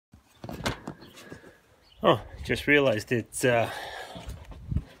Oh, just realized it's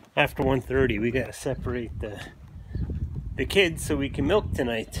after 1:30. We gotta separate the kids so we can milk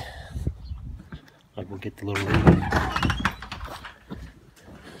tonight. I'll go get the little lady.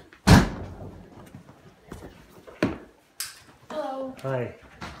 Hello. Hi.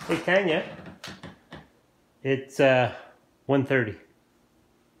 Hey Tanya. It's 1:30.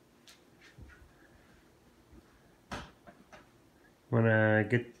 Wanna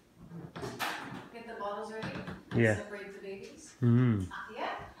get the bottles ready? Yeah. Separate the babies? Mm-hmm. Yeah.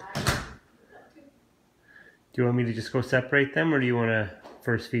 Do you want me to just go separate them, or do you want to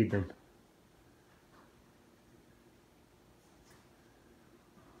first feed them?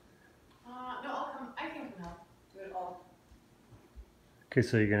 No, I can come help. Do it all. Okay,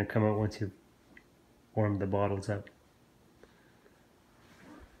 so you're gonna come out once you've warmed the bottles up.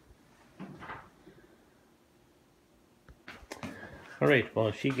 Alright,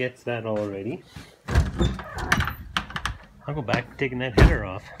 well, she gets that all ready. I'll go back to taking that header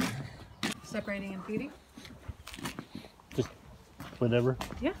off. Separating and feeding? Just whatever.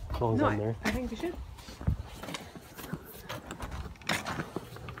 Yeah. As long as I'm there. I think you should.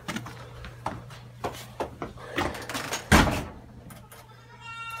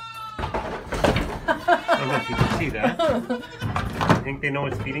 I don't know if you can see that. I think they know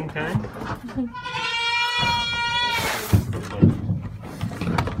it's feeding time.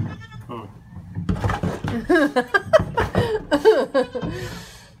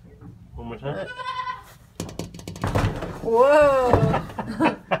 One more time. Whoa!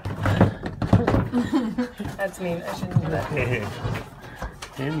 That's mean. I shouldn't do that.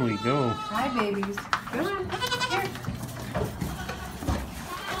 In we go. Hi, babies. Come on. Here.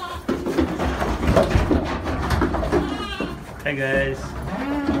 Hi, guys.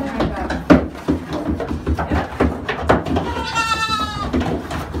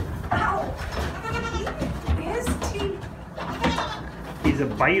 He's a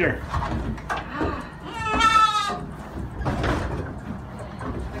biter.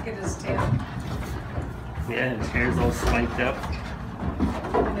 Look at his tail. Yeah, his hair's all spiked up.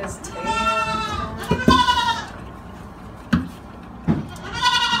 And his tail.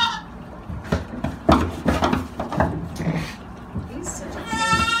 He's such a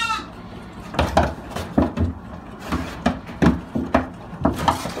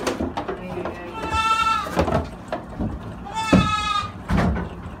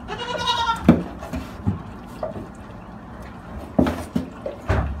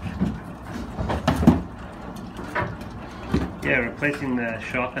Yeah, replacing the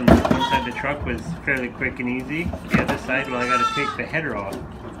shock on the inside the truck was fairly quick and easy. The other side, well, I got to take the header off.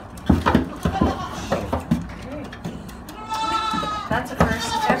 That's a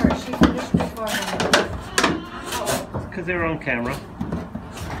first ever. She finished before me. Because they were on camera.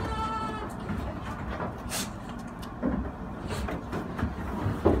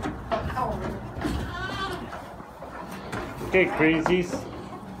 Okay, crazies.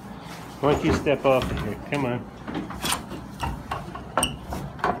 Why don't you step off of here? Come on.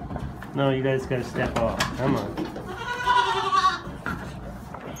 No, you guys gotta step off. Come on.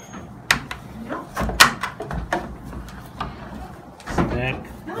 Back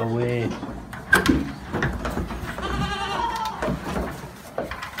away.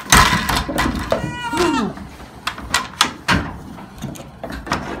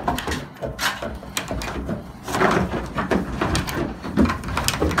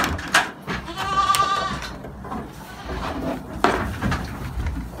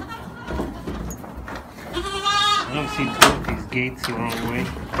 I don't see both these gates the wrong way.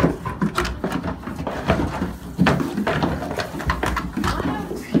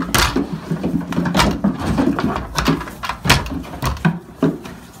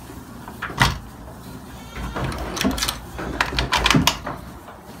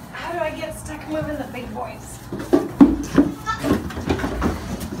 How do I get stuck moving the big boys?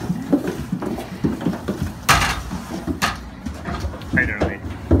 Right early.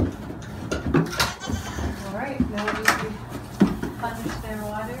 Alright, now we just plunge their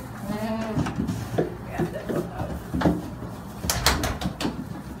water. Yeah, that will help.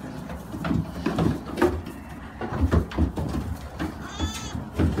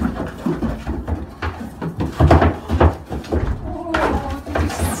 Oh, did you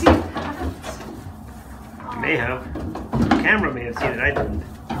see that? May have. The camera may have seen it, I didn't.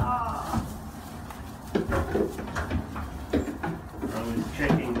 Oh. I was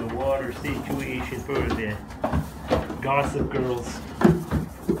checking the water situation for the Gossip Girls.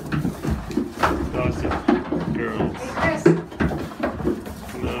 Gossip Girls. Hey, Chris.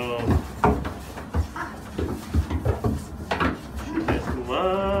 No. She just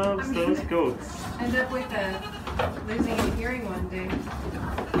loves those goats. End up with losing a hearing one day.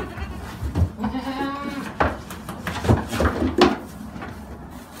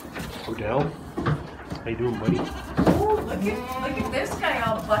 Odell, how you doing, buddy? Oh, look at this guy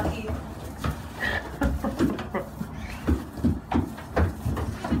all bucky.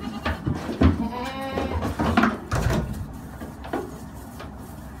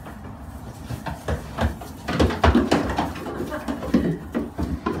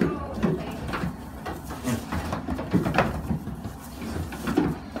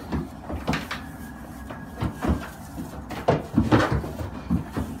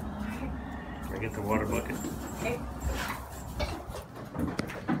 Get the water bucket. Okay.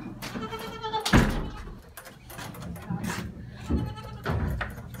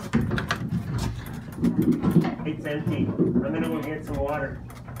 8's empty. I'm gonna go get some water.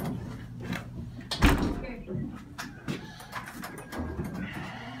 Okay.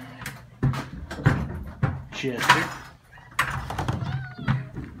 Chester.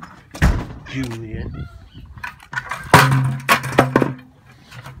 Juliet.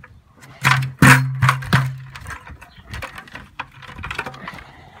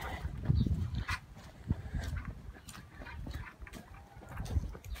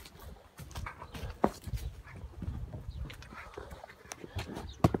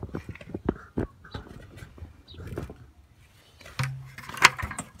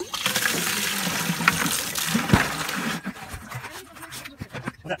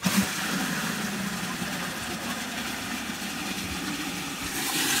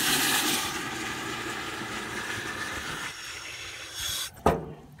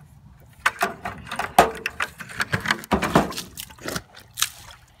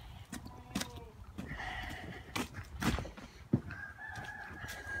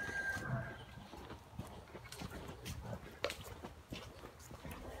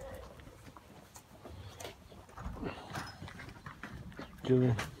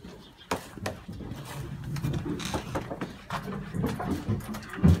 Julian.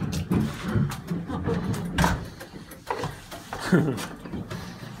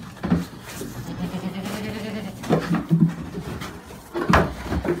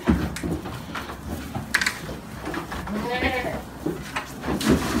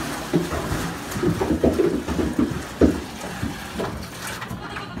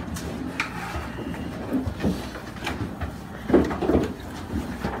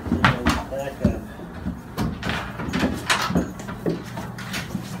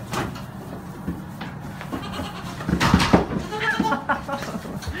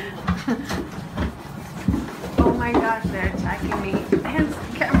 Oh my gosh, they're attacking me. And the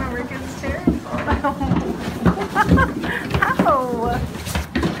camera work is terrible. Ow!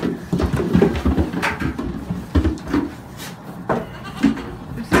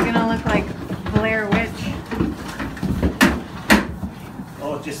 This is gonna look like Blair Witch.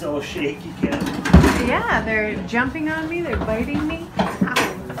 Oh, just all shaky, Ken. Yeah, they're jumping on me, they're biting me. Ow.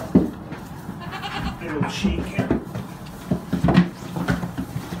 Little shaky.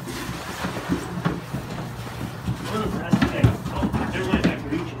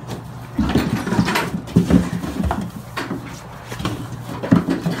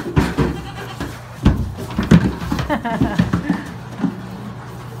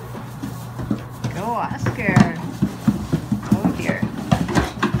 Go, Oscar. Oh dear.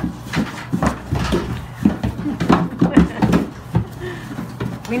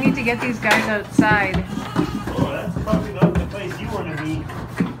 We need to get these guys outside. Oh, that's probably not the place you want to be.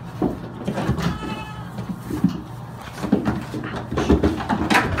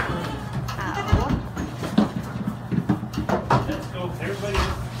 Ow. Let's go, everybody.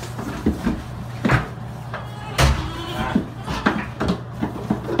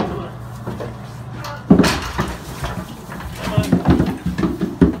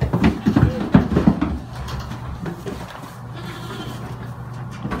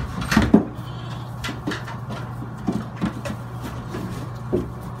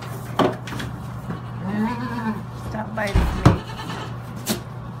 Stop biting me.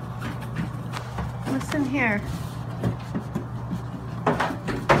 Listen here.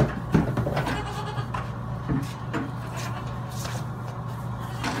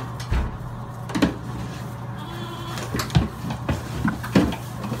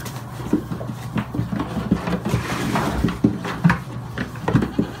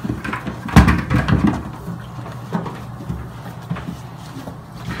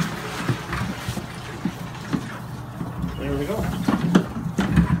 There we go.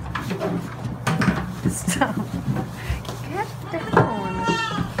 Stop. Get down.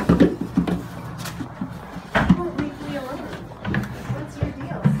 Won't leave me alone. What's your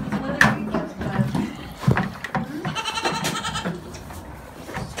deal? Since when are you just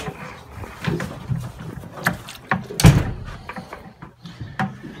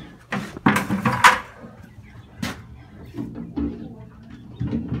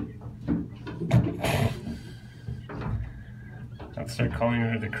start calling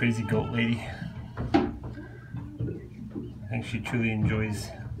her the crazy goat lady. I think she truly enjoys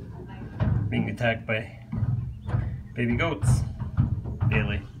being attacked by baby goats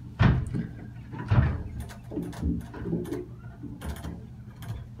daily.